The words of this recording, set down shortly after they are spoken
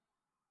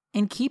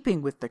In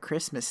keeping with the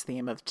Christmas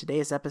theme of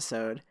today's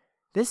episode,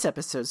 this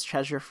episode's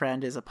treasure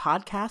friend is a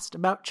podcast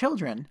about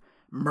children.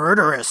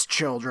 Murderous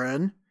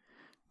children!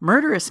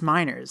 Murderous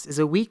Minors is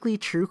a weekly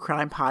true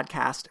crime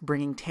podcast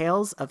bringing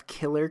tales of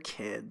killer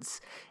kids.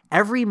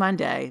 Every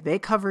Monday, they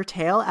cover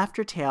tale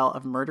after tale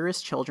of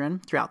murderous children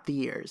throughout the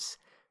years.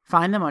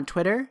 Find them on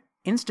Twitter,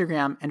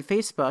 Instagram, and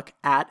Facebook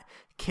at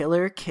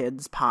Killer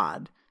Kids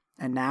Pod.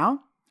 And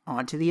now,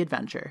 on to the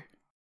adventure.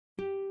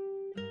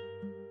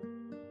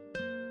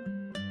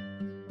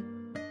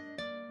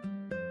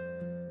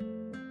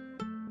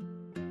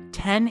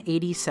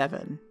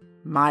 (1087)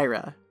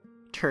 Myra,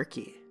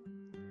 Turkey.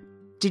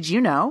 Did you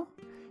know?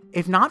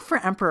 If not for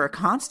Emperor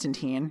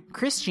Constantine,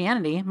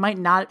 Christianity might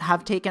not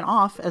have taken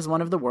off as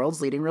one of the world's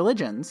leading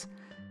religions.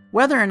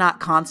 Whether or not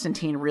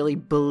Constantine really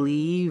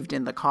believed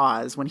in the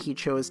cause when he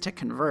chose to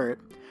convert,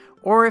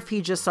 or if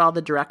he just saw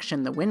the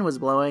direction the wind was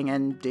blowing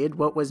and did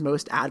what was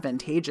most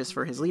advantageous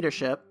for his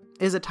leadership,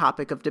 is a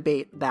topic of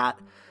debate that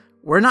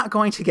we're not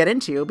going to get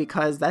into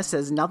because this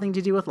has nothing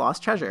to do with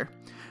lost treasure.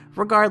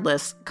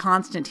 Regardless,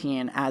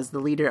 Constantine, as the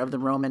leader of the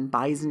Roman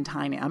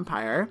Byzantine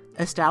Empire,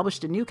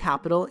 established a new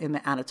capital in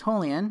the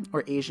Anatolian,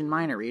 or Asian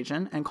Minor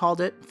region, and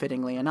called it,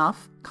 fittingly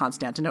enough,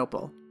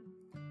 Constantinople.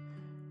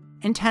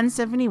 In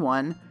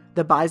 1071,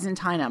 the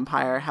Byzantine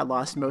Empire had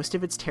lost most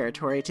of its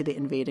territory to the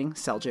invading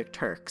Seljuk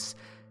Turks.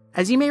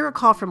 As you may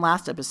recall from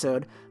last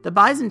episode, the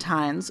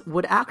Byzantines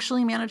would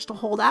actually manage to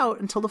hold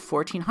out until the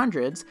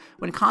 1400s,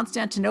 when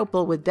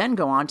Constantinople would then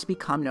go on to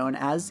become known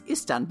as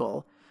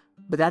Istanbul.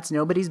 But that's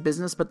nobody's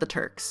business but the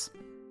Turks.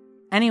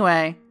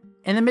 Anyway,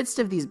 in the midst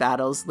of these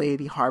battles lay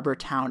the harbor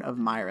town of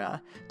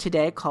Myra,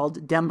 today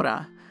called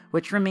Dembra,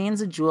 which remains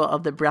a jewel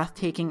of the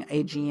breathtaking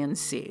Aegean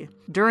Sea.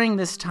 During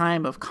this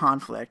time of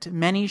conflict,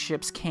 many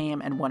ships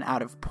came and went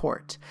out of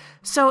port,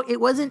 so it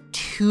wasn't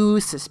too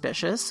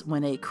suspicious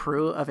when a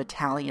crew of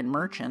Italian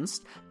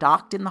merchants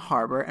docked in the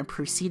harbor and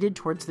proceeded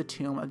towards the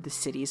tomb of the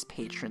city's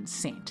patron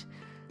saint.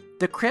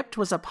 The crypt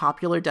was a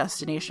popular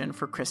destination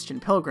for Christian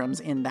pilgrims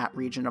in that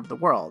region of the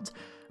world,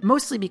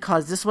 mostly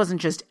because this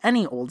wasn't just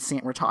any old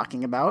saint we're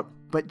talking about,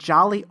 but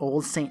jolly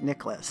old St.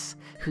 Nicholas,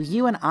 who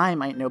you and I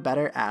might know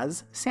better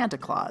as Santa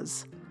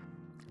Claus.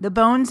 The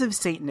bones of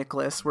St.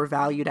 Nicholas were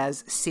valued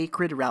as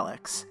sacred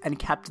relics and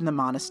kept in the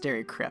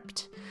monastery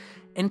crypt.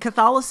 In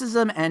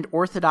Catholicism and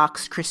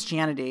Orthodox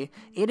Christianity,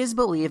 it is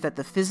believed that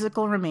the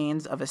physical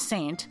remains of a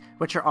saint,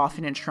 which are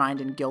often enshrined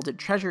in gilded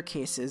treasure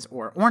cases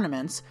or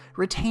ornaments,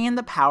 retain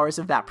the powers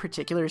of that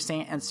particular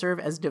saint and serve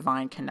as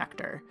divine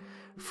connector.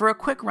 For a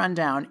quick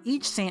rundown,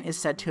 each saint is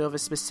said to have a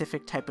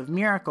specific type of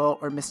miracle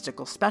or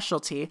mystical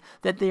specialty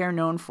that they are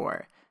known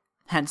for.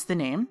 Hence the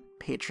name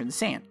patron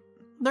saint.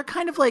 They're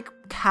kind of like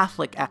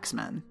Catholic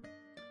X-Men.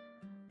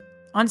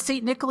 On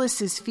St.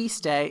 Nicholas's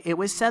feast day, it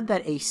was said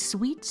that a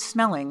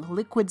sweet-smelling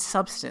liquid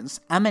substance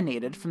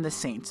emanated from the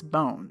saint's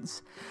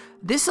bones.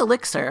 This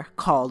elixir,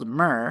 called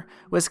myrrh,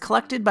 was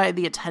collected by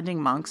the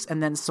attending monks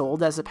and then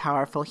sold as a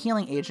powerful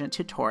healing agent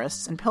to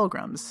tourists and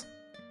pilgrims.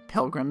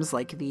 Pilgrims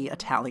like the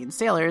Italian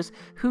sailors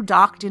who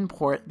docked in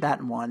port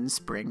that one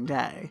spring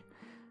day.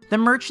 The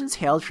merchants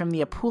hailed from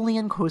the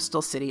Apulian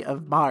coastal city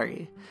of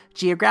Bari,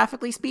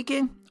 geographically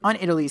speaking, on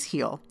Italy's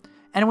heel.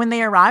 And when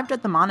they arrived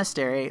at the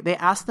monastery, they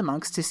asked the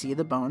monks to see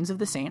the bones of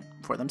the saint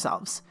for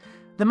themselves.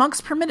 The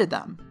monks permitted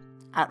them,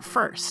 at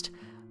first,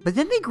 but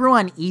then they grew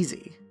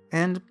uneasy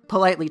and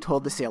politely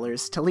told the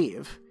sailors to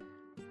leave.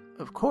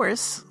 Of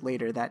course,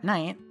 later that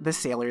night, the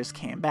sailors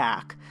came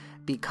back,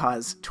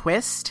 because,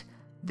 twist,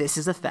 this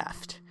is a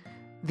theft.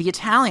 The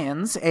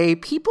Italians, a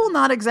people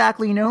not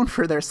exactly known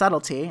for their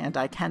subtlety, and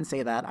I can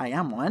say that I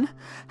am one,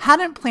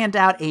 hadn't planned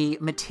out a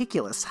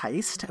meticulous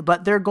heist,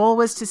 but their goal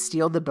was to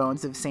steal the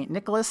bones of St.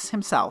 Nicholas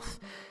himself.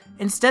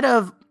 Instead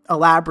of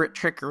elaborate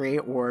trickery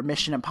or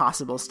Mission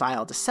Impossible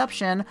style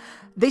deception,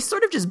 they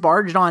sort of just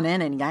barged on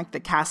in and yanked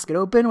the casket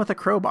open with a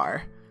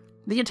crowbar.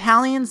 The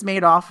Italians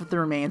made off with the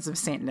remains of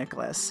St.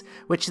 Nicholas,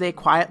 which they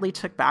quietly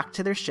took back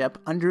to their ship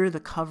under the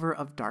cover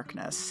of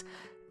darkness.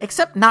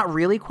 Except not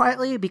really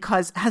quietly,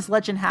 because, as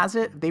legend has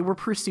it, they were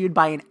pursued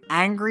by an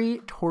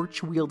angry,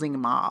 torch-wielding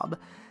mob.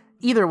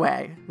 Either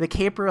way, the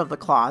caper of the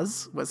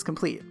claws was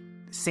complete.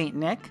 Saint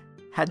Nick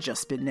had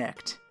just been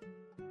nicked.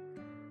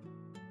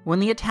 When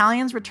the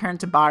Italians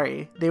returned to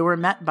Bari, they were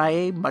met by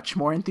a much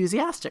more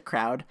enthusiastic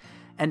crowd,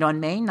 and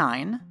on May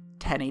 9,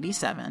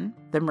 1087,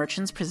 the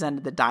merchants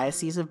presented the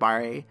Diocese of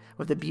Bari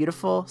with a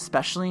beautiful,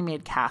 specially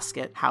made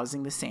casket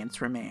housing the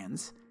saint's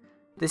remains.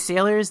 The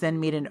sailors then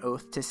made an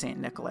oath to St.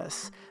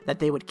 Nicholas that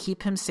they would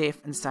keep him safe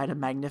inside a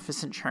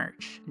magnificent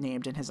church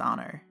named in his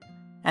honor.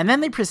 And then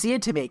they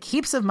proceeded to make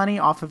heaps of money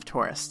off of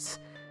tourists.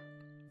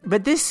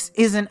 But this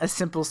isn't a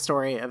simple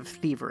story of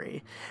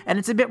thievery, and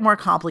it's a bit more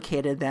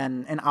complicated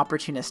than an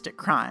opportunistic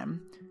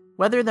crime.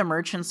 Whether the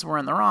merchants were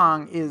in the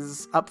wrong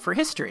is up for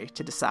history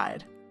to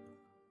decide.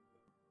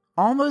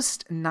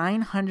 Almost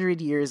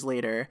 900 years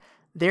later,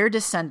 their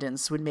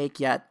descendants would make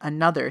yet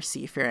another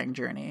seafaring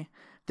journey,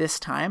 this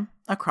time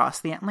across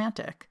the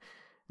Atlantic.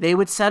 They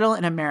would settle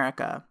in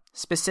America,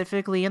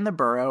 specifically in the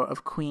borough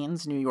of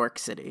Queens, New York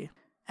City.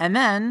 And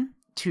then,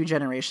 2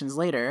 generations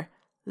later,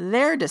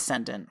 their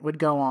descendant would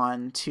go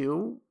on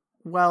to,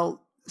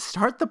 well,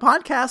 start the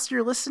podcast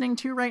you're listening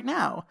to right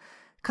now.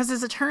 Because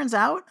as it turns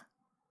out,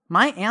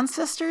 my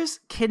ancestors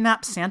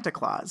kidnapped Santa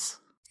Claus.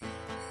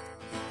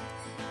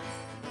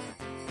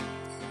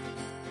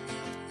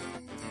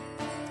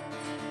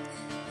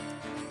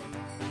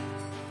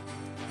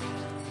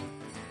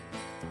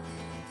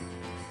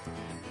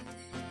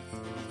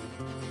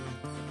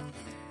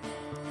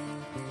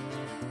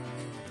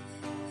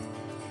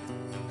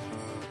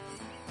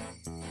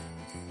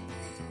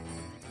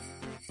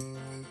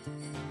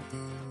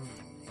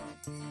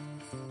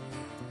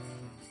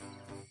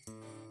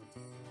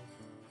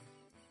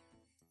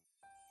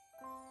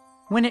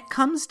 When it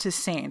comes to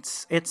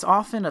saints, it's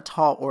often a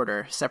tall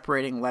order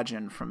separating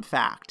legend from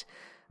fact.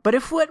 But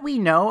if what we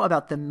know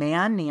about the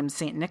man named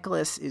St.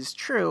 Nicholas is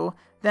true,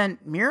 then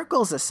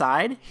miracles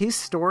aside, his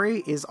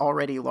story is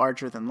already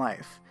larger than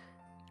life.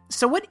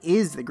 So what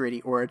is the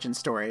gritty origin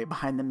story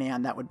behind the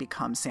man that would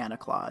become Santa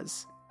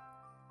Claus?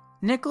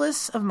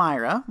 Nicholas of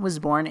Myra was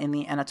born in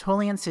the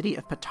Anatolian city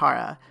of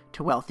Patara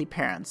to wealthy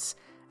parents,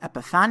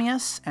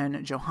 Epiphanius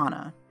and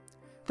Johanna.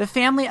 The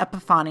family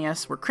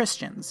Epiphanius were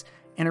Christians,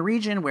 in a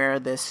region where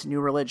this new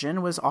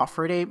religion was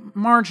offered a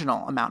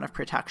marginal amount of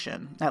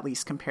protection, at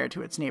least compared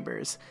to its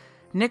neighbors.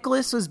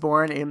 Nicholas was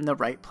born in the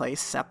right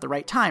place at the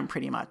right time,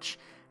 pretty much,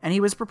 and he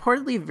was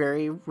purportedly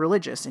very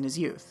religious in his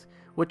youth,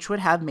 which would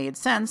have made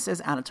sense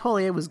as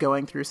Anatolia was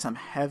going through some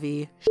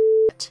heavy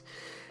shit.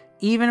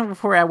 Even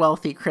for a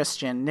wealthy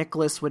Christian,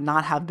 Nicholas would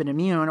not have been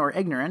immune or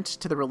ignorant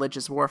to the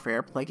religious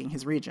warfare plaguing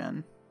his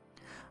region.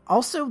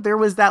 Also, there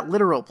was that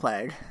literal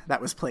plague that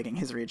was plaguing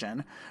his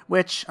region,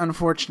 which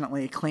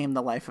unfortunately claimed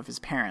the life of his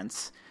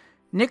parents.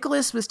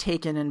 Nicholas was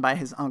taken in by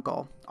his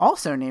uncle,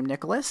 also named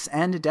Nicholas,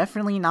 and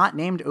definitely not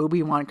named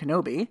Obi-Wan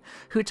Kenobi,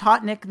 who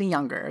taught Nick the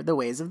Younger the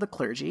ways of the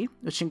clergy,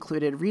 which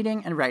included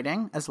reading and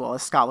writing, as well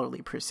as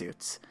scholarly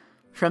pursuits.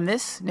 From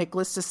this,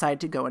 Nicholas decided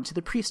to go into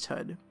the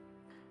priesthood.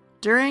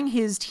 During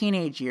his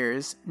teenage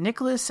years,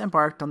 Nicholas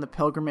embarked on the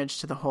pilgrimage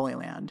to the Holy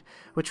Land,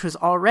 which was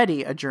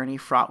already a journey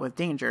fraught with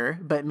danger,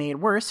 but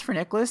made worse for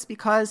Nicholas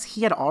because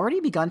he had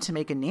already begun to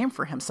make a name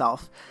for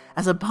himself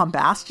as a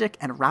bombastic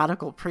and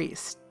radical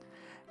priest.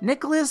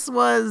 Nicholas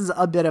was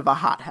a bit of a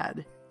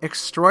hothead,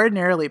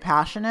 extraordinarily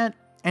passionate,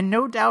 and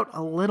no doubt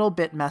a little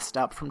bit messed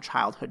up from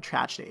childhood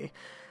tragedy.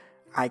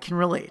 I can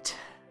relate.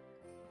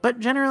 But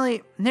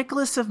generally,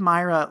 Nicholas of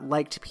Myra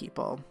liked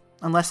people,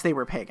 unless they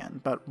were pagan,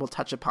 but we'll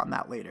touch upon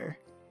that later.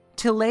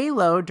 To lay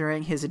low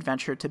during his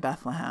adventure to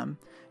Bethlehem,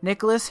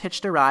 Nicholas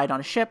hitched a ride on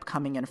a ship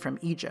coming in from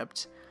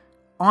Egypt.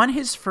 On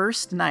his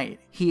first night,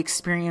 he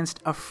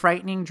experienced a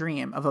frightening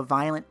dream of a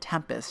violent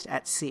tempest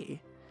at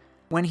sea.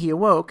 When he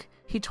awoke,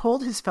 he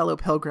told his fellow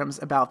pilgrims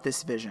about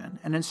this vision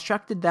and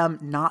instructed them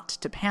not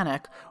to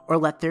panic or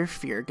let their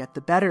fear get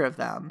the better of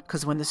them,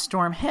 because when the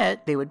storm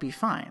hit, they would be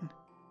fine.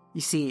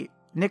 You see,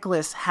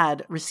 Nicholas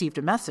had received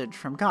a message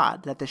from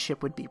God that the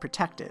ship would be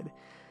protected.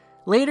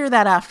 Later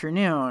that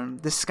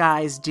afternoon, the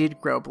skies did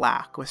grow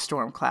black with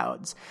storm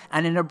clouds,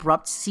 and an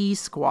abrupt sea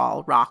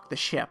squall rocked the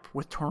ship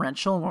with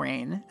torrential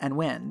rain and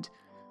wind.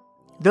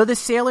 Though the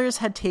sailors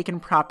had taken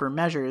proper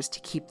measures to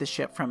keep the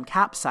ship from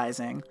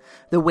capsizing,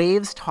 the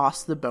waves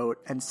tossed the boat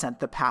and sent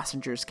the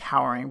passengers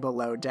cowering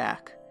below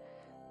deck.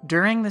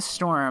 During the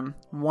storm,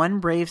 one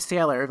brave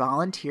sailor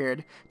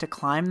volunteered to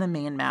climb the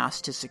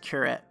mainmast to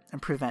secure it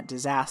and prevent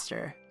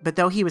disaster. But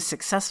though he was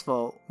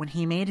successful, when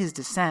he made his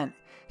descent,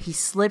 he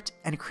slipped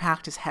and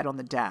cracked his head on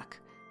the deck,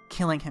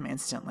 killing him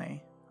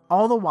instantly.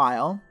 All the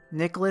while,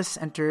 Nicholas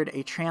entered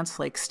a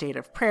trance-like state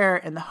of prayer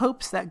in the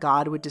hopes that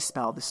God would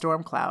dispel the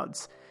storm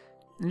clouds.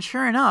 And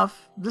sure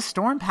enough, the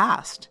storm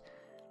passed.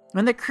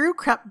 When the crew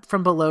crept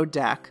from below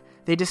deck,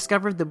 they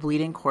discovered the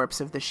bleeding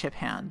corpse of the ship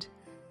hand.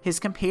 His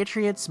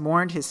compatriots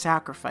mourned his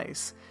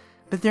sacrifice,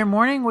 but their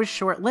mourning was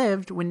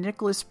short-lived when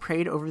Nicholas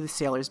prayed over the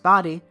sailor's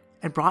body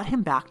and brought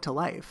him back to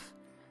life.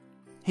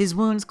 His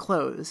wounds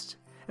closed,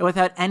 and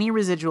without any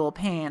residual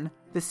pain,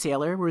 the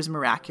sailor was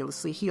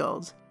miraculously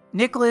healed.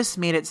 Nicholas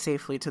made it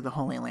safely to the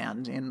Holy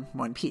Land in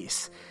one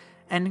piece,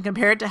 and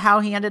compared to how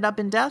he ended up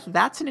in death,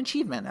 that's an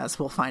achievement, as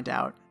we'll find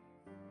out.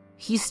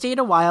 He stayed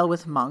a while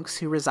with monks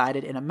who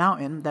resided in a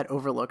mountain that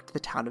overlooked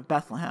the town of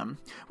Bethlehem,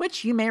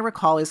 which you may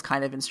recall is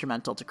kind of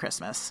instrumental to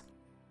Christmas.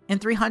 In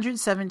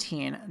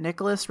 317,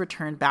 Nicholas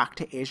returned back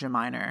to Asia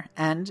Minor,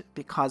 and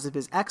because of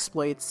his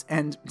exploits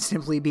and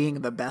simply being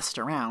the best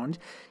around,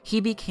 he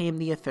became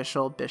the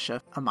official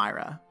Bishop of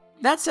Myra.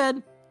 That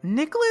said,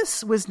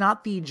 Nicholas was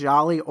not the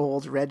jolly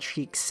old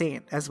red-cheeked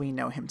saint as we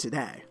know him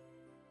today.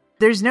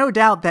 There's no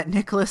doubt that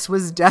Nicholas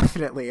was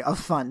definitely a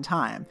fun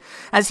time,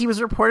 as he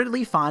was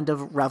reportedly fond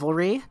of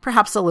revelry,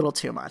 perhaps a little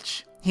too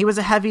much. He was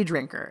a heavy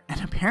drinker,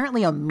 and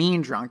apparently a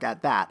mean drunk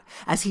at that,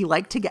 as he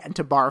liked to get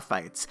into bar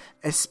fights,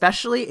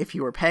 especially if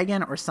you were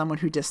pagan or someone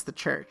who dissed the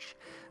church.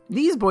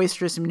 These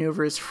boisterous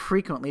maneuvers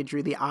frequently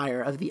drew the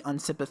ire of the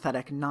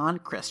unsympathetic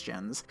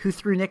non-Christians, who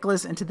threw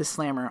Nicholas into the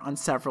slammer on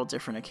several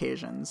different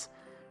occasions.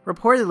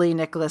 Reportedly,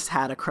 Nicholas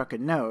had a crooked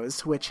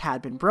nose, which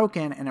had been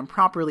broken and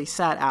improperly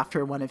set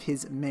after one of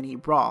his many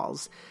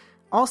brawls.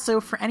 Also,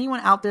 for anyone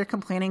out there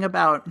complaining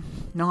about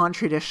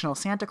non-traditional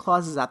Santa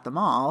Clauses at the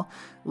mall,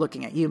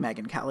 looking at you,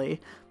 Megyn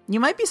Kelly, you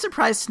might be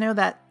surprised to know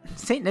that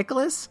St.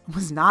 Nicholas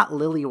was not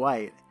lily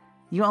white.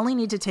 You only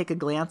need to take a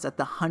glance at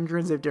the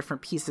hundreds of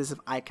different pieces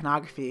of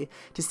iconography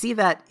to see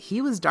that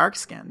he was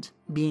dark-skinned,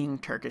 being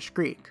Turkish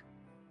Greek.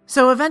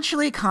 So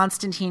eventually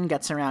Constantine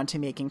gets around to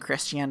making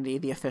Christianity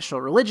the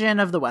official religion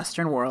of the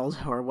Western world,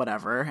 or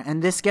whatever,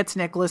 and this gets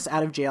Nicholas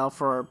out of jail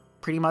for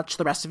pretty much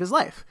the rest of his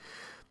life.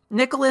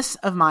 Nicholas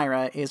of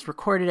Myra is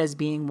recorded as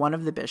being one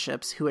of the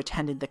bishops who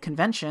attended the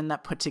convention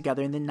that put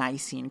together the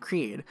Nicene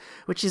Creed,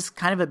 which is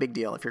kind of a big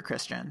deal if you're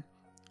Christian.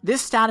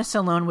 This status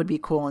alone would be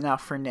cool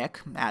enough for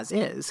Nick, as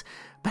is,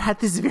 but at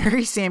this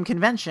very same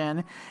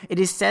convention, it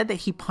is said that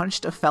he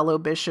punched a fellow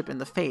bishop in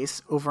the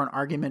face over an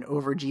argument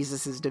over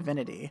Jesus'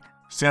 divinity.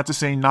 Santa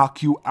say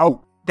knock you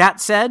out.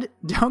 That said,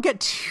 don't get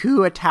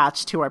too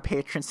attached to our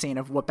patron saint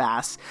of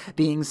whoop-ass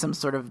being some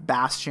sort of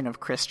bastion of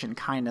Christian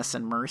kindness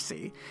and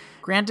mercy.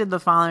 Granted, the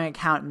following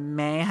account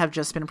may have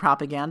just been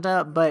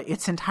propaganda, but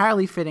it's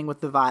entirely fitting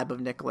with the vibe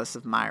of Nicholas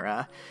of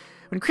Myra.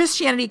 When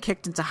Christianity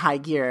kicked into high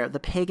gear, the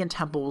pagan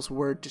temples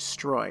were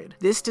destroyed.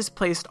 This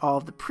displaced all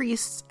of the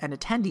priests and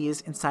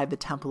attendees inside the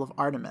Temple of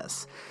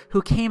Artemis,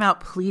 who came out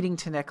pleading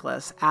to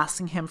Nicholas,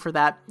 asking him for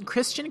that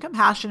Christian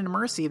compassion and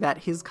mercy that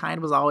his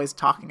kind was always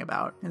talking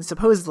about. And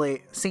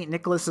supposedly, St.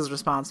 Nicholas's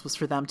response was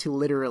for them to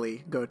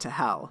literally go to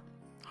hell.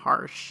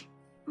 Harsh.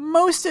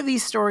 Most of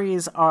these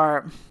stories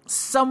are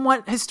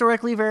somewhat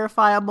historically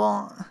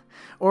verifiable,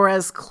 or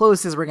as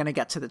close as we're going to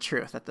get to the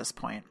truth at this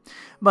point.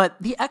 But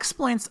the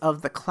exploits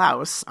of the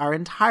Klaus are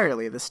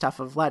entirely the stuff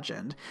of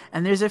legend,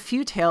 and there's a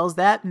few tales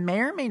that may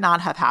or may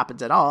not have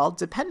happened at all,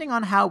 depending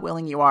on how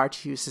willing you are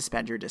to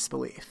suspend your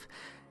disbelief.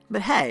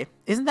 But hey,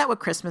 isn't that what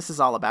Christmas is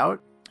all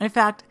about? In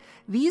fact,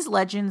 these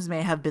legends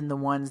may have been the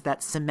ones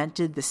that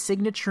cemented the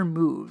signature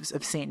moves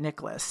of St.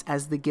 Nicholas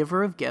as the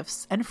giver of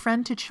gifts and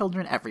friend to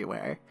children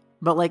everywhere.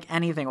 But like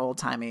anything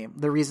old-timey,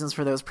 the reasons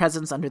for those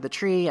presents under the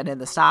tree and in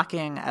the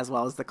stocking, as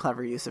well as the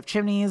clever use of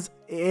chimneys,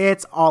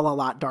 it's all a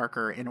lot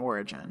darker in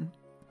origin.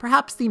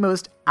 Perhaps the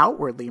most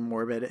outwardly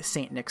morbid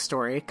St. Nick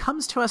story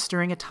comes to us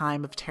during a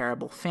time of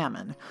terrible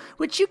famine,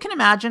 which you can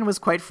imagine was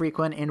quite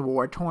frequent in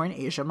war-torn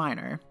Asia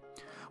Minor.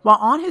 While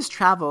on his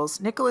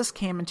travels, Nicholas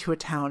came into a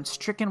town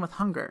stricken with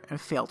hunger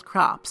and failed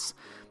crops.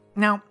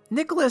 Now,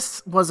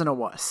 Nicholas wasn't a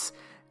wuss.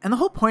 And the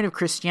whole point of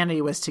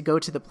Christianity was to go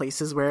to the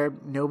places where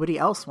nobody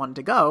else wanted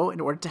to go in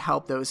order to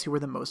help those who were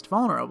the most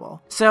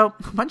vulnerable. So,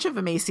 a bunch of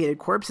emaciated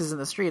corpses in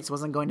the streets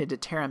wasn't going to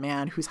deter a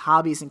man whose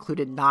hobbies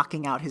included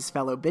knocking out his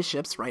fellow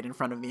bishops right in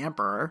front of the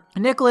emperor.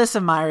 Nicholas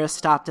of Myra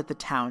stopped at the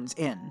town's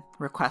inn,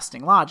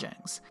 requesting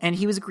lodgings, and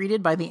he was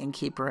greeted by the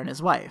innkeeper and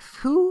his wife,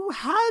 who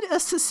had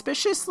a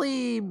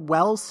suspiciously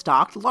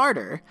well-stocked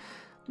larder.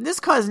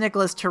 This caused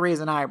Nicholas to raise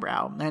an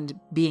eyebrow, and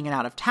being an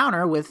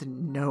out-of-towner with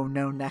no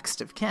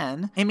next of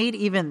kin, it made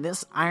even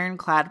this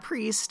ironclad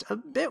priest a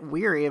bit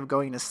weary of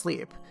going to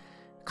sleep.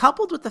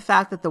 Coupled with the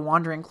fact that the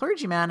wandering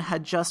clergyman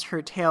had just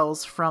heard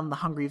tales from the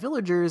hungry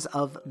villagers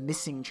of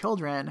missing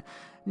children,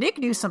 Nick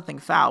knew something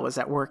foul was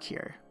at work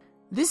here.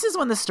 This is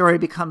when the story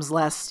becomes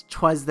less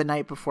 "'twas the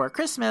night before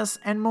Christmas"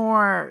 and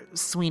more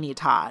Sweeney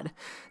Todd.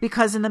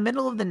 Because in the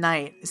middle of the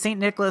night, St.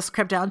 Nicholas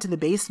crept down to the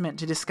basement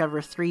to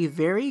discover 3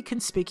 very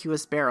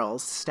conspicuous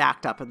barrels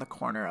stacked up in the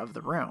corner of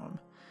the room.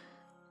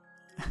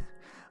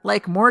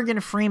 Like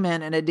Morgan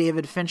Freeman in a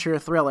David Fincher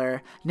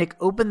thriller, Nick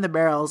opened the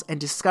barrels and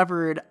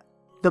discovered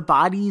the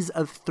bodies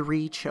of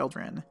 3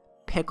 children,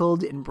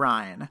 pickled in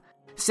brine.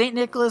 St.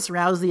 Nicholas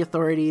roused the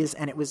authorities,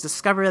 and it was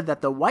discovered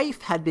that the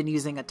wife had been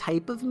using a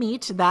type of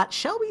meat that,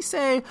 shall we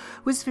say,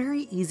 was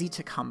very easy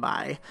to come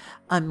by.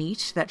 A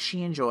meat that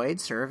she enjoyed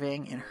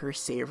serving in her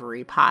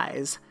savory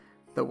pies.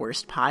 The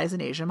worst pies in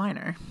Asia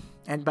Minor.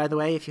 And by the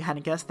way, if you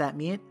hadn't guessed that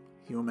meat,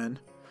 human.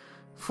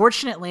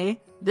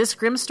 Fortunately, this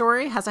grim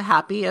story has a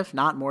happy, if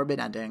not morbid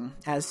ending,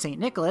 as St.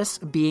 Nicholas,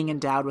 being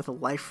endowed with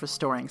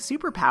life-restoring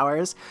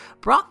superpowers,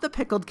 brought the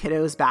pickled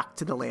kiddos back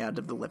to the land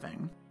of the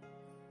living.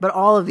 But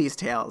all of these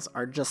tales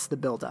are just the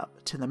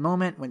build-up to the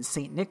moment when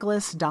St.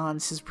 Nicholas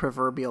dons his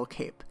proverbial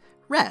cape.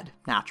 Red,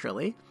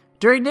 naturally.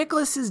 During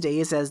Nicholas's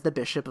days as the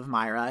Bishop of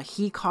Myra,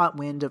 he caught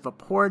wind of a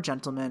poor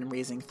gentleman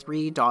raising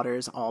 3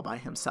 daughters all by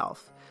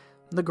himself.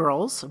 The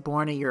girls,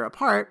 born a year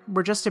apart,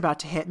 were just about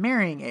to hit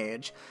marrying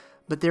age,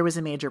 but there was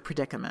a major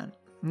predicament.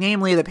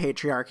 Namely the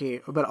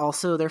patriarchy, but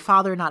also their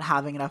father not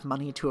having enough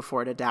money to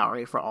afford a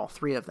dowry for all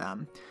 3 of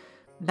them.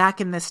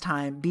 Back in this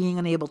time, being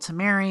unable to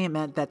marry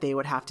meant that they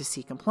would have to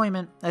seek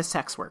employment as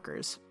sex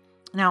workers.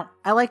 Now,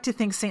 I like to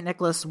think St.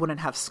 Nicholas wouldn't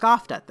have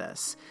scoffed at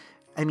this.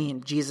 I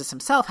mean, Jesus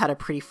himself had a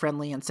pretty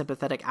friendly and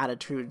sympathetic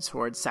attitude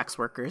towards sex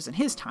workers in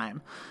his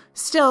time.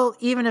 Still,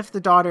 even if the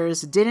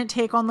daughters didn't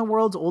take on the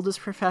world's oldest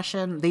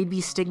profession, they'd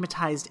be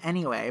stigmatized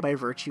anyway by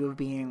virtue of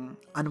being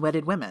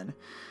unwedded women.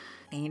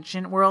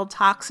 Ancient world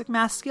toxic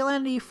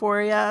masculinity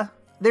for ya.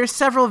 There's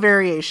several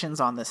variations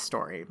on this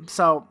story,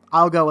 so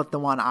I'll go with the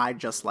one I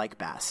just like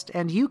best,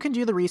 and you can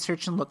do the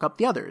research and look up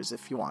the others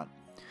if you want.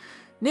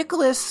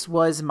 Nicholas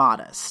was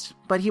modest,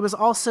 but he was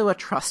also a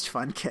trust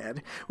fund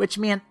kid, which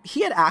meant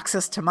he had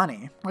access to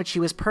money, which he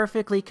was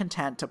perfectly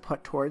content to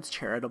put towards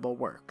charitable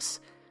works.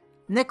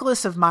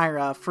 Nicholas of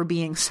Myra, for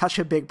being such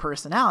a big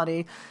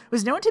personality,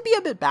 was known to be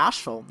a bit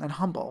bashful and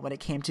humble when it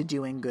came to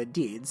doing good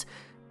deeds,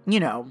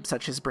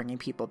 such as bringing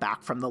people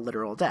back from the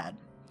literal dead.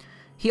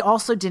 He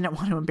also didn't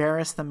want to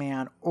embarrass the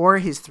man or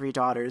his 3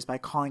 daughters by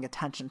calling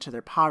attention to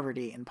their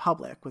poverty in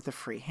public with a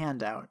free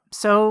handout.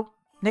 So,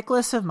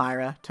 Nicholas of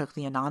Myra took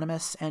the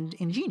anonymous and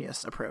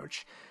ingenious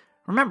approach.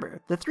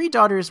 Remember, the 3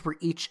 daughters were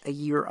each a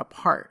year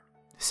apart.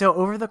 So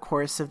over the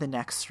course of the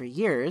next 3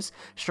 years,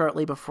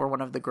 shortly before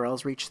one of the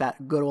girls reached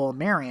that good old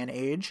Marian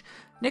age,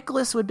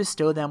 Nicholas would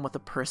bestow them with a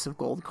purse of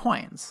gold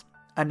coins,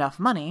 enough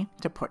money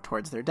to put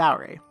towards their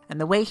dowry. And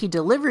the way he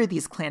delivered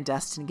these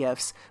clandestine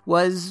gifts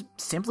was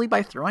simply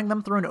by throwing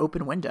them through an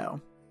open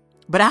window.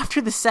 But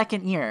after the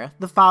 2nd year,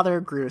 the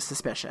father grew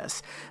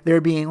suspicious,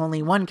 there being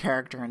only one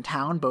character in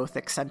town both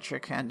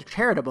eccentric and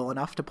charitable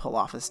enough to pull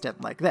off a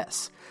stint like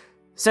this.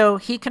 So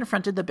he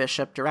confronted the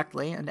bishop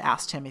directly and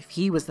asked him if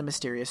he was the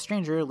mysterious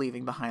stranger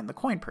leaving behind the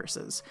coin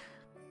purses.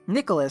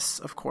 Nicholas,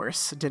 of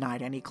course,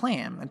 denied any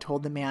claim and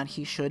told the man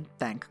he should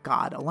thank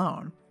God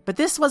alone. But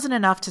this wasn't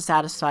enough to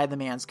satisfy the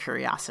man's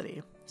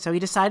curiosity, so he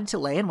decided to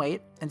lay in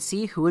wait and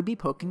see who would be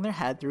poking their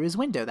head through his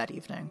window that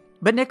evening.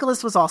 But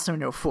Nicholas was also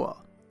no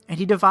fool, and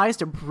he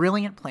devised a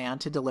brilliant plan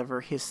to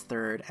deliver his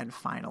 3rd and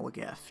final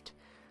gift.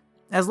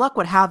 As luck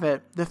would have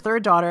it, the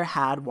 3rd daughter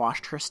had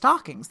washed her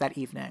stockings that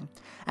evening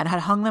and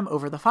had hung them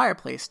over the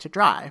fireplace to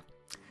dry.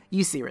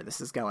 You see where this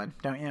is going,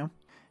 don't you?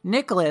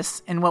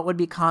 Nicholas, in what would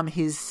become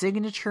his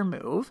signature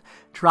move,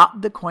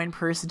 dropped the coin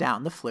purse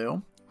down the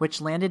flue,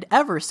 which landed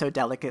ever so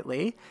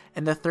delicately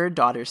in the 3rd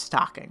daughter's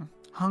stocking,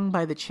 hung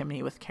by the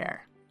chimney with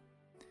care.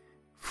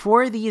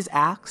 For these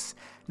acts,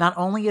 not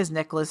only is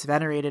Nicholas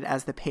venerated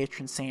as the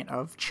patron saint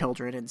of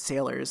children and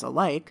sailors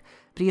alike,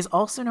 but he is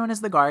also known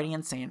as the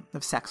guardian saint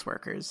of sex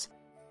workers.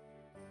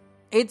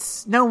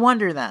 It's no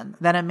wonder, then,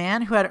 that a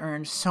man who had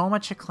earned so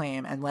much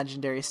acclaim and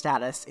legendary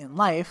status in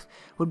life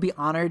would be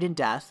honored in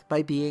death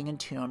by being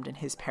entombed in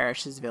his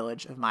parish's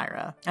village of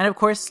Myra. And of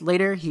course,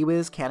 later he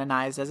was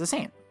canonized as a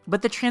saint.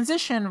 But the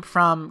transition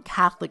from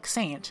Catholic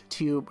saint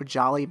to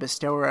jolly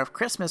bestower of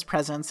Christmas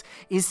presents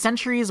is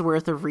centuries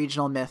worth of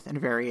regional myth and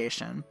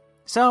variation.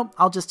 So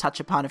I'll just touch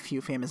upon a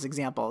few famous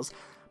examples,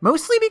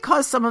 mostly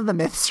because some of the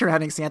myths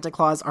surrounding Santa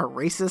Claus are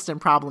racist and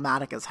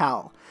problematic as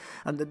hell.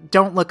 And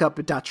don't look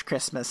up Dutch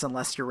Christmas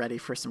unless you're ready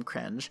for some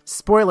cringe.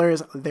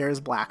 Spoilers, there's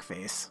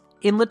blackface.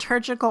 In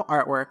liturgical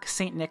artwork,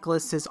 St.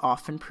 Nicholas is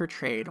often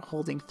portrayed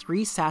holding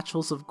 3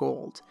 satchels of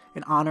gold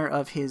in honor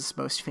of his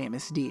most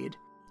famous deed.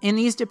 In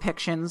these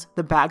depictions,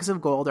 the bags of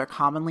gold are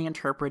commonly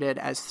interpreted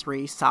as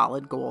 3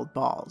 solid gold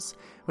balls,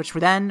 which were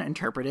then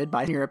interpreted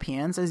by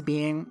Europeans as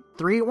being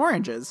 3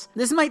 oranges.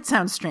 This might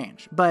sound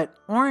strange, but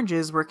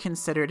oranges were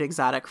considered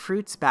exotic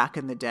fruits back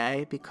in the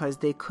day because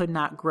they could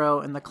not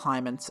grow in the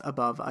climates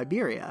above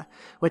Iberia,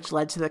 which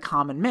led to the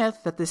common myth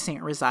that the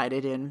saint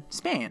resided in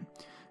Spain.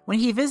 When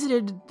he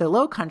visited the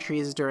Low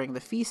Countries during the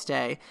feast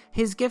day,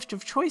 his gift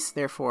of choice,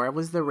 therefore,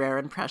 was the rare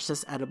and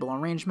precious edible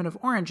arrangement of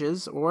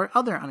oranges or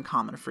other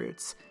uncommon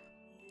fruits.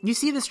 You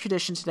see this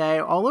tradition today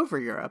all over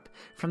Europe,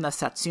 from the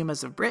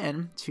Satsumas of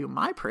Britain to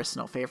my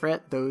personal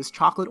favorite, those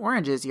chocolate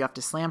oranges you have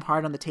to slam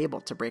hard on the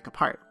table to break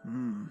apart.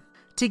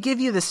 To give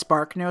you the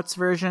SparkNotes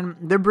version,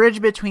 the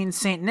bridge between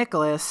St.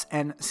 Nicholas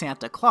and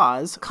Santa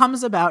Claus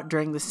comes about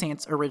during the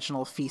saint's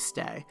original feast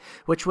day,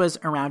 which was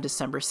around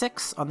December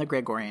 6 on the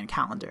Gregorian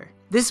calendar.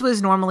 This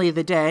was normally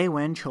the day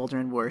when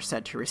children were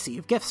said to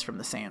receive gifts from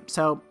the saint,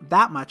 so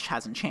that much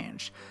hasn't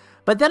changed.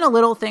 But then a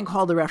little thing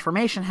called the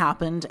Reformation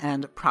happened,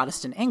 and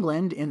Protestant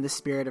England, in the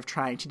spirit of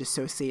trying to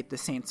dissociate the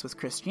saints with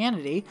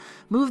Christianity,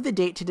 moved the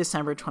date to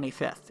December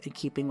 25th, in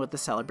keeping with the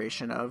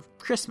celebration of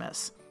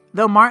Christmas.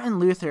 Though Martin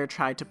Luther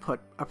tried to put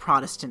a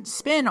Protestant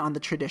spin on the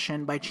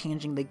tradition by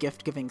changing the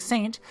gift-giving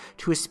saint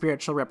to a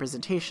spiritual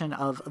representation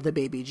of the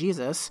baby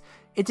Jesus,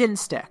 it didn't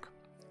stick,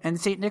 and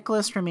St.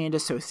 Nicholas remained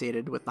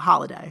associated with the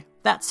holiday.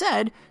 That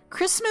said,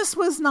 Christmas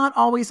was not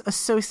always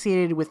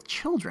associated with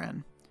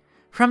children.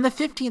 From the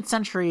 15th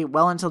century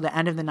well until the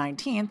end of the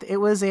 19th, it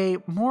was a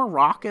more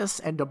raucous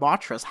and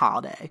debaucherous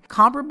holiday,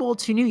 comparable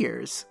to New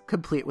Year's,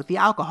 complete with the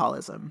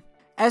alcoholism.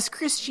 As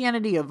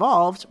Christianity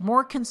evolved,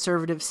 more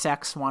conservative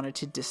sects wanted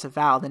to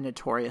disavow the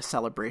notorious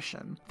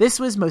celebration. This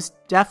was most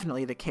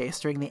definitely the case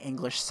during the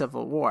English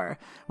Civil War,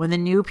 when the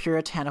new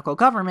puritanical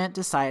government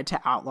decided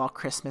to outlaw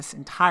Christmas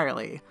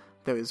entirely,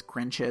 those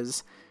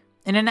Grinches.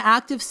 In an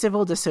act of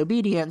civil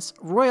disobedience,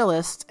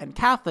 royalists and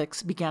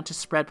Catholics began to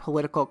spread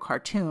political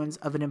cartoons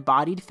of an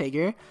embodied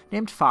figure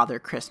named Father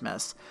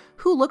Christmas,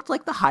 who looked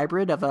like the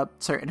hybrid of a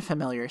certain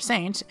familiar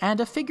saint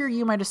and a figure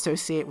you might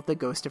associate with the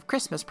Ghost of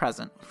Christmas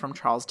Present from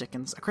Charles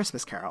Dickens' A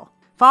Christmas Carol.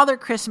 Father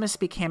Christmas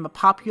became a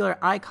popular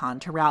icon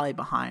to rally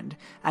behind,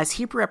 as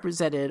he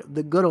represented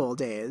the good old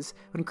days,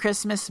 when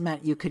Christmas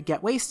meant you could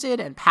get wasted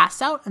and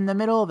pass out in the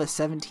middle of a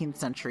 17th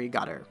century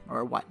gutter,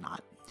 or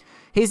whatnot.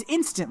 His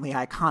instantly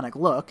iconic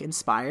look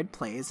inspired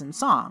plays and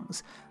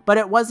songs, but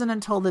it wasn't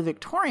until the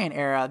Victorian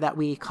era that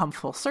we come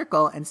full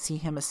circle and see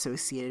him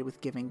associated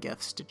with giving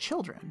gifts to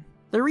children.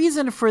 The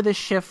reason for this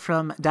shift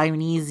from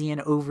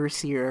Dionysian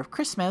overseer of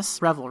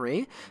Christmas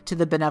revelry to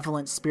the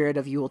benevolent spirit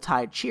of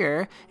Yuletide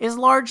cheer is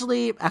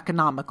largely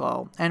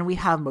economical, and we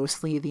have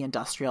mostly the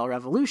Industrial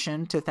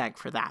Revolution to thank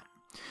for that.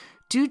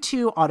 Due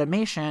to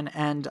automation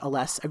and a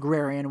less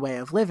agrarian way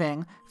of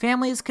living,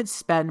 families could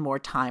spend more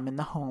time in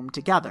the home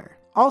together.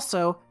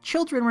 Also,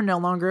 children were no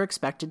longer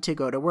expected to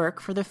go to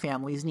work for the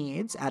family's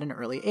needs at an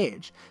early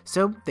age,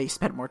 so they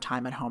spent more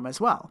time at home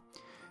as well.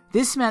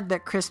 This meant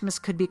that Christmas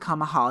could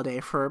become a holiday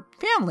for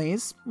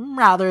families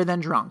rather than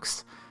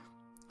drunks.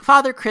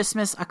 Father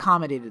Christmas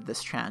accommodated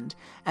this trend,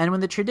 and when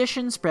the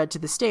tradition spread to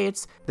the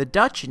States, the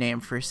Dutch name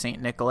for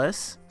St.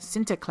 Nicholas,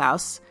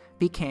 Sinterklaas,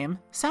 became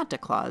Santa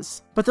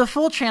Claus. But the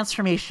full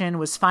transformation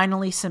was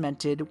finally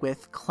cemented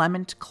with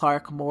Clement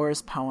Clarke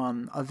Moore's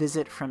poem A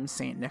Visit from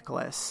St.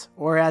 Nicholas,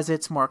 or as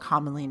it's more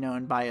commonly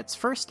known by its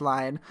first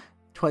line,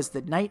 "'Twas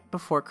the night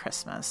before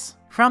Christmas."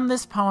 From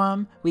this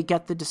poem, we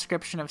get the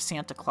description of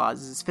Santa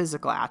Claus's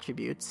physical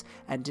attributes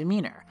and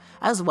demeanor,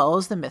 as well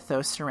as the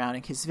mythos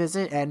surrounding his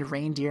visit and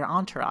reindeer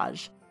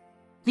entourage.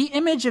 The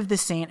image of the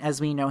saint as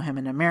we know him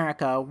in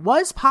America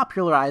was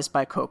popularized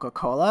by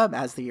Coca-Cola,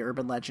 as the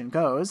urban legend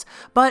goes,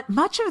 but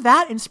much of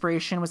that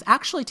inspiration was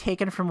actually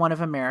taken from one of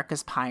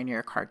America's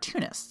pioneer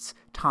cartoonists,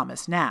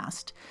 Thomas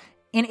Nast.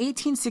 In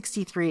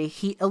 1863,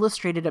 he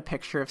illustrated a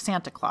picture of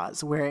Santa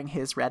Claus wearing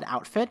his red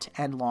outfit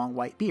and long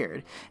white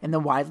beard in the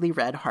widely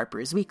read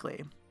Harper's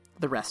Weekly.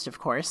 The rest, of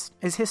course,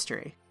 is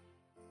history.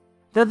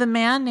 Though the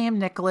man named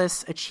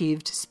Nicholas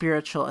achieved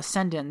spiritual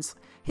ascendance,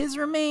 his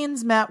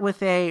remains met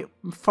with a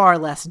far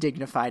less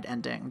dignified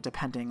ending,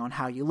 depending on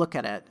how you look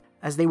at it,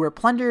 as they were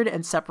plundered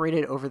and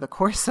separated over the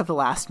course of the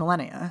last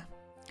millennia.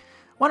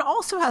 One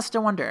also has to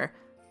wonder,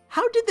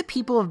 how did the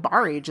people of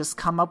Bari just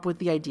come up with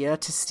the idea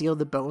to steal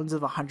the bones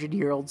of a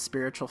 100-year-old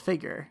spiritual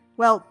figure?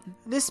 Well,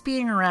 this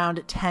being around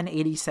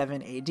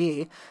 1087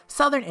 AD,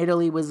 southern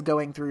Italy was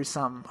going through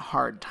some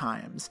hard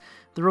times.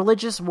 The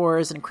religious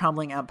wars and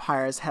crumbling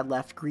empires had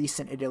left Greece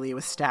and Italy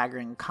with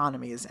staggering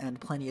economies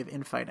and plenty of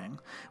infighting.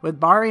 With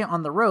Bari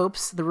on the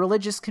ropes, the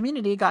religious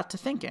community got to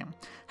thinking,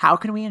 how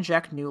can we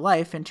inject new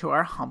life into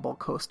our humble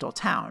coastal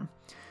town?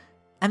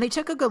 And they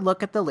took a good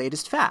look at the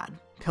latest fad,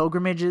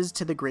 pilgrimages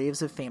to the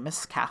graves of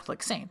famous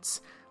Catholic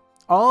saints.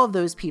 All of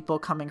those people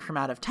coming from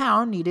out of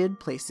town needed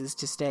places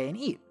to stay and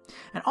eat,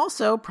 and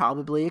also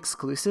probably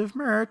exclusive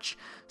merch.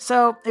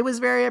 So it was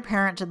very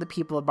apparent to the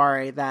people of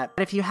Bari that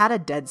if you had a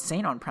dead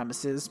saint on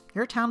premises,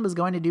 your town was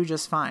going to do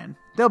just fine.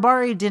 Though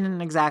Bari didn't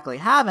exactly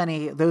have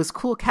any, those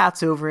cool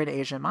cats over in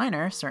Asia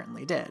Minor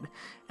certainly did,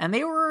 and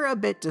they were a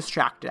bit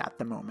distracted at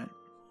the moment.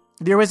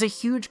 There was a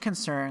huge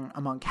concern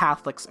among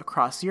Catholics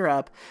across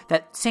Europe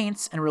that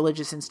saints and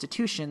religious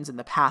institutions in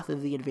the path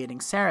of the invading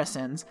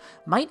Saracens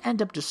might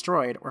end up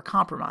destroyed or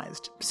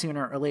compromised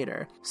sooner or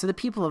later, so the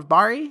people of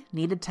Bari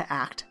needed to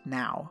act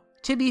now.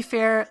 To be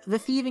fair, the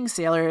thieving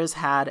sailors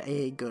had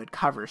a good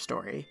cover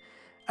story.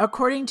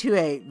 According to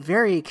a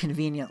very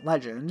convenient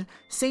legend,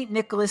 St.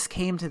 Nicholas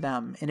came to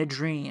them in a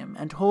dream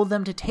and told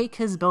them to take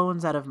his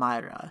bones out of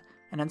Myra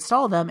and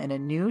install them in a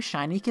new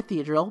shiny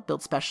cathedral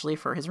built specially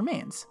for his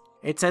remains.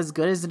 It's as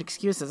good as an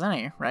excuse as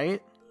any,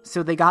 right?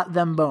 So they got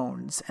them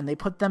bones, and they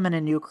put them in a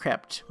new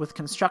crypt, with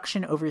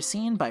construction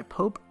overseen by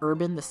Pope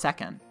Urban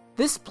II.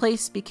 This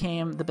place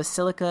became the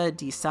Basilica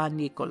di San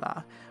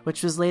Nicola,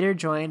 which was later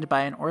joined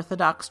by an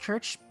Orthodox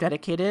church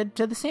dedicated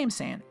to the same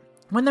saint.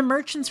 When the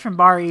merchants from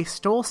Bari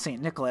stole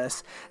St.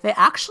 Nicholas, they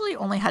actually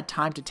only had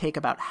time to take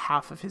about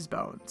half of his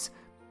bones.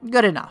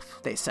 Good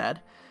enough, they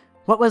said.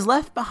 What was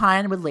left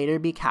behind would later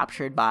be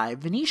captured by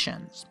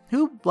Venetians,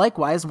 who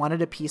likewise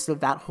wanted a piece of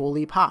that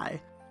holy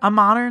pie. A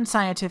modern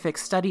scientific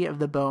study of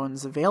the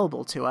bones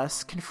available to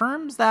us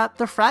confirms that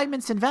the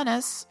fragments in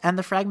Venice and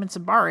the fragments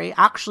in Bari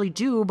actually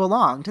do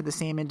belong to the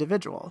same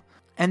individual.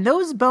 And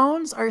those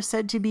bones are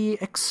said to be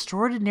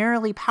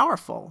extraordinarily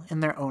powerful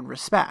in their own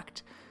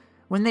respect.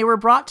 When they were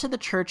brought to the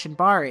church in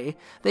Bari,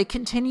 they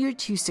continued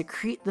to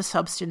secrete the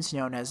substance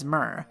known as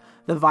myrrh,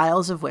 the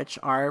vials of which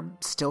are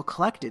still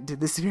collected to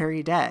this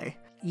very day.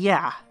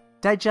 Yeah,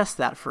 digest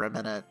that for a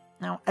minute.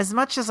 Now, as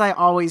much as I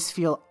always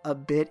feel a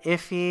bit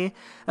iffy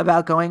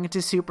about going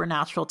into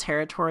supernatural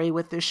territory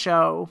with this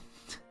show,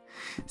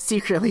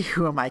 secretly,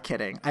 who am I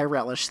kidding? I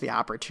relish the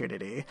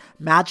opportunity.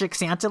 Magic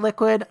Santa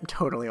liquid? I'm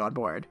totally on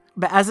board.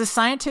 But as a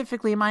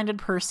scientifically minded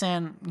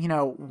person,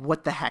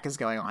 what the heck is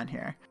going on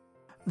here?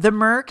 The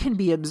myrrh can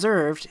be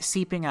observed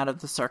seeping out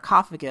of the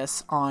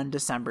sarcophagus on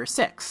December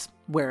 6th,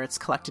 where it's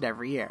collected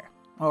every year.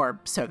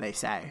 Or so they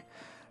say.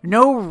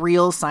 No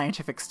real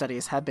scientific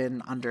studies have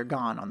been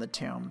undergone on the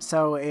tomb,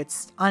 so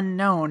it's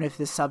unknown if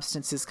this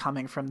substance is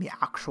coming from the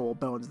actual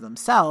bones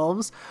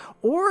themselves,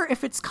 or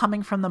if it's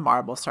coming from the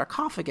marble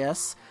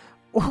sarcophagus,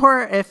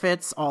 or if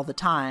it's all the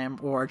time,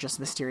 or just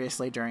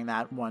mysteriously during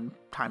that one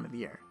time of the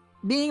year.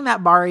 Being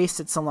that Bari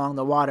sits along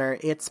the water,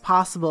 it's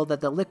possible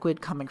that the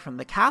liquid coming from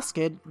the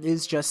cascade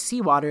is just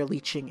seawater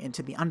leaching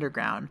into the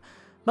underground.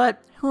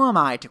 But who am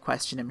I to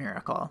question a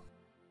miracle?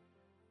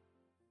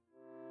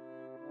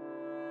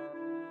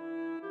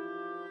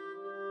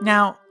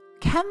 Now,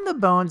 can the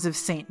bones of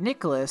St.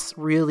 Nicholas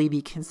really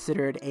be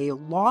considered a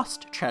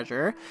lost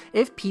treasure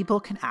if people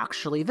can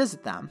actually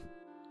visit them?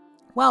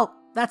 Well,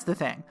 that's the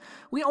thing.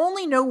 We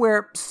only know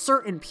where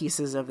certain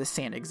pieces of the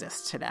saint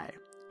exist today.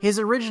 His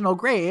original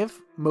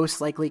grave, most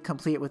likely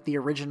complete with the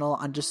original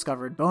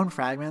undiscovered bone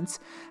fragments,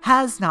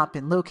 has not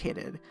been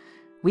located.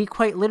 We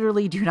quite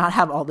literally do not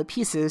have all the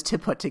pieces to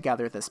put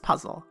together this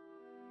puzzle.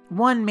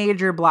 One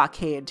major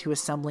blockade to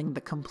assembling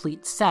the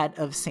complete set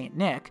of St.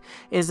 Nick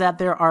is that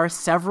there are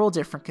several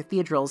different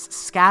cathedrals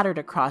scattered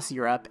across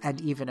Europe and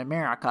even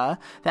America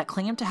that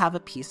claim to have a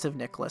piece of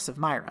Nicholas of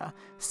Myra,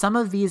 some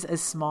of these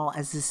as small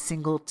as a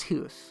single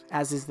tooth,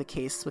 as is the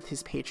case with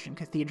his patron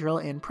cathedral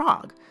in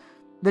Prague.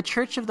 The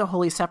Church of the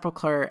Holy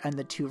Sepulchre and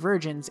the Two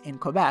Virgins in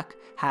Quebec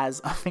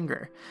has a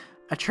finger.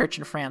 A church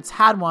in France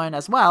had one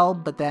as well,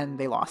 but then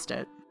they lost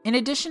it. In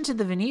addition to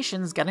the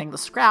Venetians getting the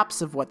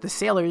scraps of what the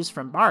sailors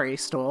from Bari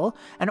stole,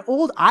 an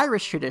old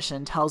Irish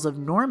tradition tells of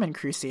Norman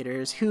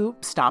crusaders who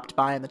stopped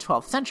by in the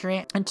 12th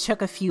century and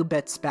took a few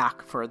bits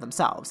back for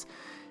themselves.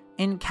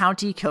 In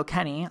County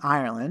Kilkenny,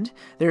 Ireland,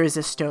 there is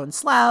a stone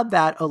slab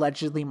that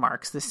allegedly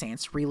marks the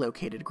saint's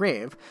relocated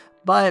grave,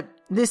 but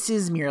this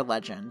is mere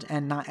legend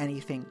and not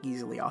anything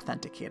easily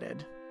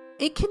authenticated.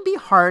 It can be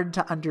hard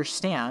to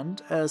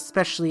understand,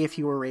 especially if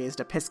you were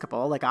raised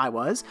Episcopal like I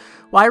was,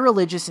 why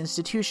religious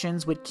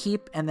institutions would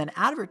keep and then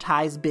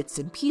advertise bits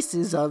and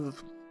pieces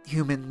of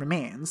human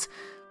remains.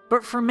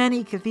 But for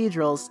many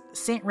cathedrals,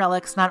 saint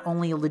relics not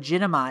only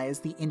legitimize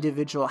the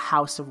individual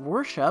house of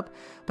worship,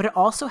 but it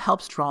also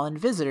helps draw in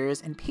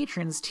visitors and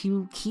patrons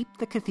to keep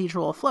the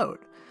cathedral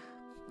afloat.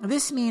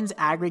 This means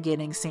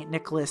aggregating St.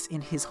 Nicholas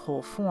in his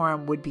whole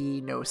form would be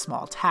no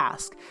small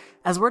task,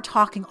 as we're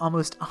talking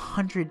almost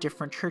 100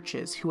 different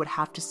churches who would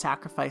have to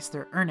sacrifice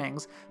their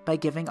earnings by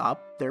giving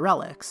up their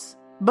relics.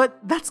 But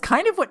that's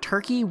kind of what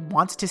Turkey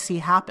wants to see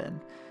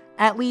happen,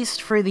 at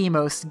least for the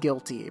most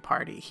guilty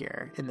party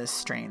here in this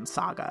strange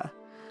saga.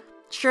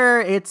 Sure,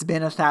 it's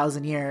been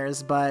 1,000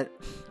 years, but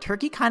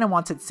Turkey kind of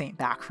wants its saint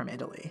back from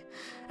Italy.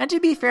 And to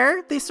be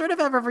fair, they sort of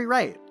have every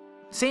right.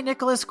 St.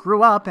 Nicholas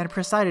grew up and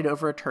presided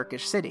over a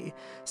Turkish city,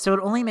 so it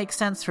only makes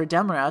sense for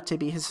Demre to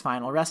be his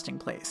final resting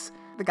place.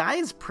 The guy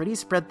is pretty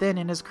spread thin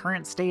in his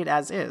current state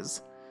as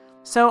is.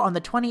 So on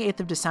the 28th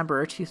of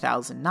December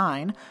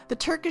 2009, the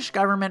Turkish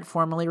government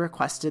formally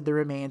requested the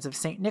remains of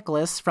St.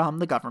 Nicholas from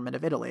the government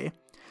of Italy.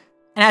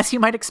 And as you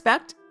might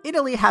expect,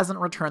 Italy hasn't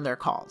returned their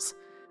calls.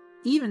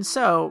 Even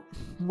so,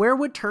 where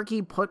would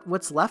Turkey put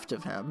what's left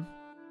of him?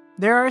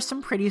 There are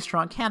some pretty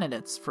strong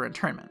candidates for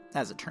internment,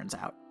 as it turns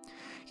out.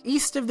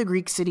 East of the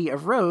Greek city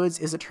of Rhodes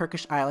is a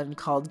Turkish island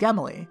called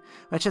Gemili,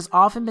 which has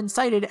often been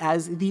cited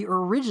as the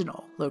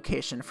original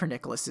location for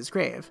Nicholas's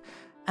grave.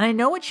 And I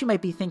know what you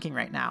might be thinking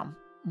right now.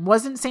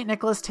 Wasn't St.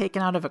 Nicholas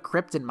taken out of a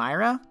crypt in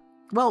Myra?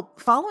 Well,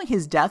 following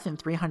his death in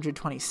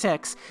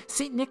 326,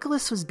 St.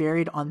 Nicholas was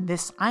buried on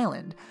this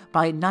island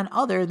by none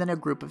other than a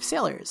group of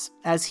sailors,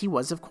 as he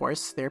was, of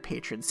course, their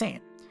patron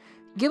saint.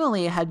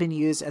 Gimli had been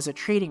used as a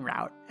trading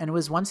route and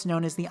was once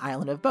known as the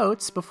Island of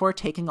Boats before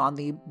taking on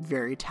the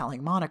very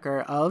telling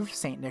moniker of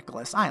St.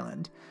 Nicholas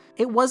Island.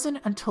 It wasn't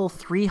until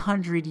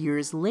 300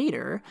 years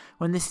later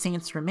when the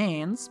saint's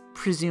remains,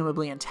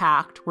 presumably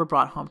intact, were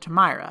brought home to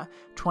Myra,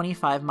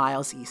 25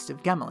 miles east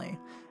of Gimli,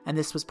 and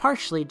this was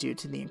partially due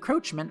to the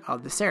encroachment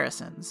of the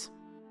Saracens.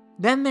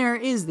 Then there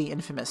is the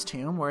infamous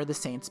tomb where the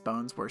saint's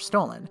bones were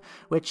stolen,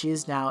 which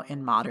is now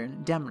in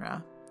modern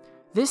Demre.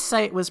 This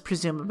site was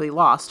presumably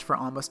lost for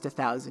almost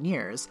 1,000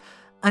 years,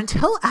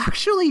 until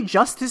actually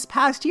just this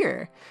past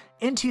year.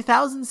 In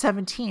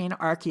 2017,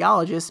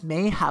 archaeologists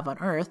may have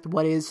unearthed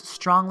what is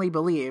strongly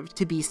believed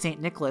to be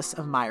St. Nicholas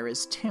of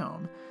Myra's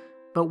tomb,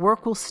 but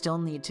work will still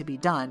need to be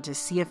done to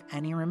see if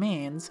any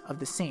remains of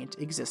the saint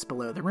exist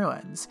below the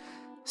ruins,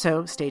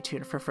 so stay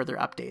tuned for further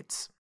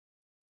updates.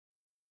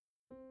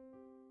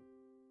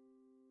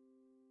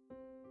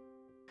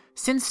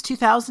 Since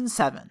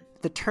 2007,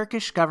 the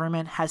Turkish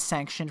government has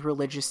sanctioned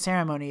religious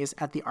ceremonies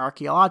at the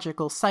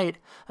archaeological site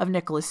of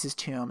Nicholas's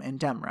tomb in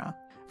Demre.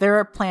 There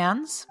are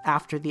plans,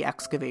 after the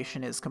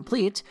excavation is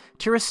complete,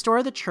 to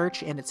restore the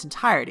church in its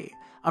entirety,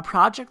 a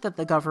project that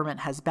the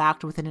government has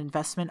backed with an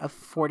investment of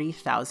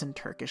 40,000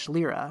 Turkish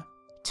lira.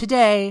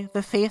 Today,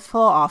 the faithful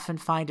often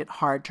find it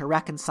hard to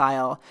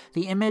reconcile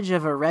the image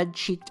of a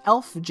red-cheeked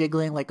elf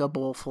jiggling like a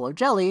bowl full of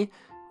jelly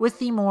with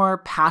the more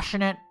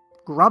passionate,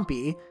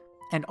 grumpy,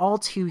 and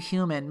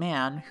all-too-human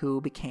man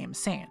who became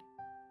saint.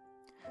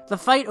 The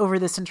fight over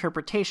this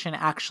interpretation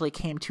actually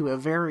came to a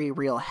very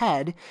real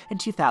head in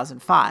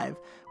 2005,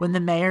 when the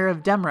mayor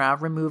of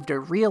Demre removed a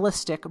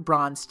realistic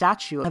bronze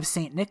statue of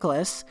St.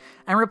 Nicholas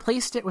and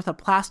replaced it with a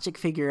plastic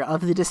figure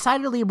of the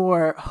decidedly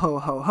more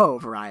ho-ho-ho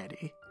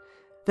variety.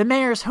 The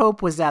mayor's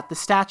hope was that the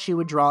statue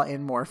would draw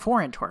in more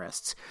foreign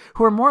tourists,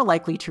 who were more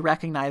likely to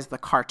recognize the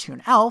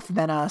cartoon elf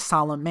than a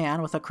solemn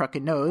man with a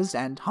crooked nose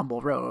and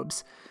humble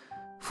robes.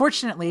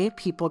 Fortunately,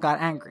 people got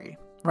angry,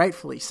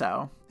 rightfully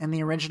so, and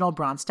the original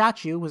bronze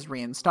statue was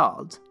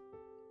reinstalled.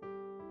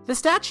 The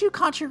statue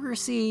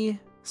controversy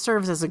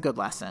serves as a good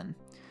lesson.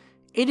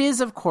 It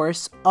is, of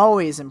course,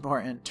 always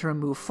important to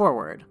move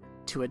forward,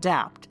 to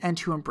adapt, and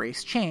to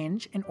embrace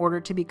change in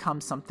order to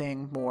become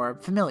something more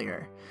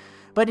familiar.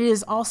 But it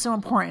is also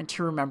important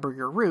to remember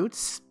your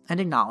roots and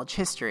acknowledge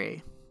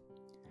history.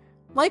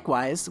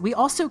 Likewise, we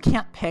also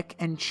can't pick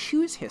and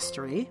choose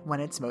history when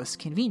it's most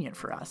convenient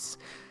for us.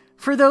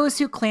 For those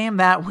who claim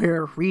that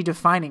we're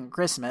redefining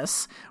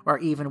Christmas, or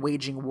even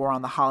waging war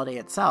on the holiday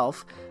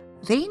itself,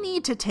 they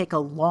need to take a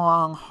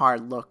long,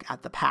 hard look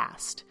at the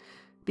past.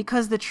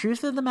 Because the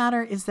truth of the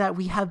matter is that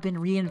we have been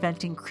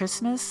reinventing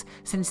Christmas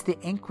since the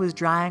ink was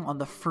drying on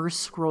the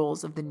first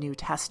scrolls of the New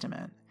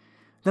Testament.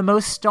 The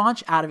most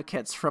staunch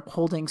advocates for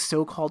upholding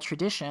so-called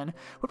tradition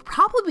would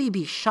probably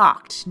be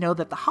shocked to know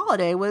that the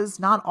holiday was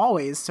not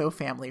always so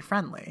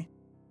family-friendly.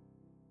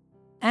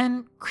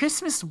 And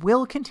Christmas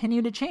will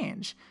continue to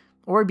change,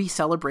 or be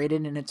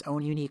celebrated in its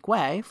own unique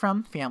way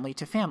from family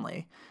to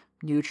family,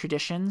 new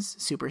traditions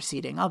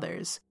superseding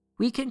others.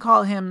 We can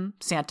call him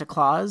Santa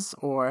Claus,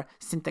 or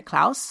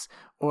Sinterklaas,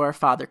 or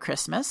Father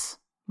Christmas,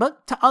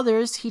 but to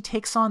others he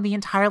takes on the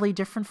entirely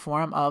different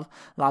form of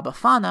La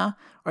Befana,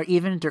 or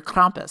even Der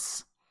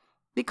Krampus.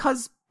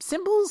 Because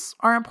symbols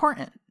are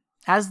important,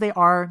 as they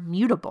are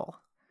mutable.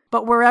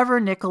 But wherever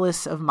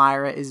Nicholas of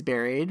Myra is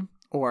buried,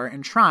 or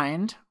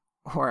enshrined,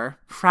 or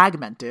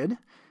fragmented,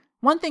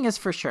 one thing is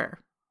for sure.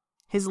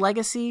 His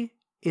legacy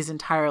is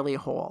entirely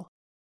whole.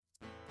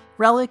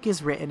 Relic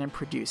is written and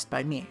produced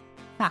by me,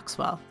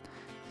 Maxwell.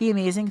 The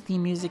amazing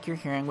theme music you're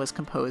hearing was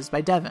composed by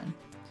Devin.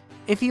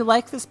 If you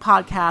like this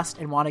podcast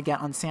and want to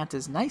get on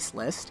Santa's nice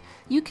list,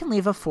 you can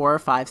leave a 4 or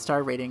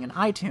 5-star rating in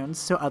iTunes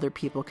so other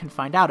people can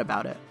find out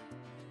about it.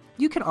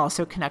 You can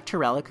also connect to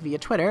Relic via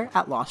Twitter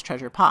at Lost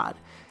Treasure Pod.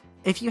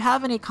 If you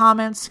have any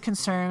comments,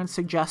 concerns,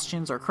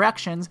 suggestions, or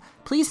corrections,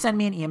 please send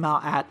me an email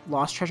at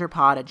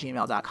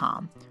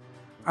losttreasurepod@gmail.com.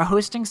 Our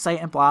hosting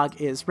site and blog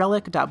is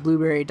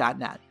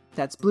relic.blueberry.net.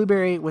 That's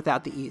blueberry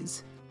without the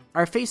E's.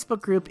 Our Facebook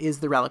group is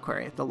The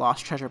Reliquary, the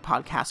Lost Treasure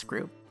Podcast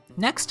group.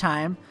 Next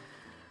time,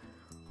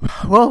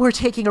 well, we're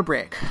taking a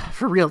break.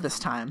 For real this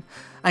time.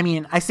 I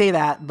mean, I say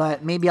that,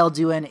 but maybe I'll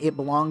do an It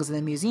Belongs in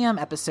the Museum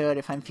episode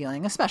if I'm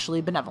feeling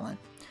especially benevolent.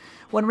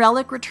 When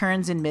Relic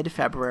returns in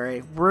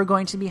mid-February, we're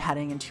going to be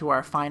heading into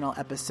our final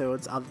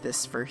episodes of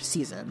this first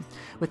season,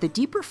 with a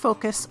deeper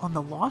focus on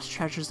the lost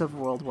treasures of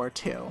World War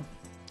II.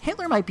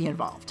 Hitler might be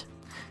involved.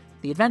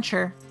 The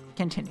adventure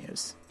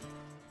continues.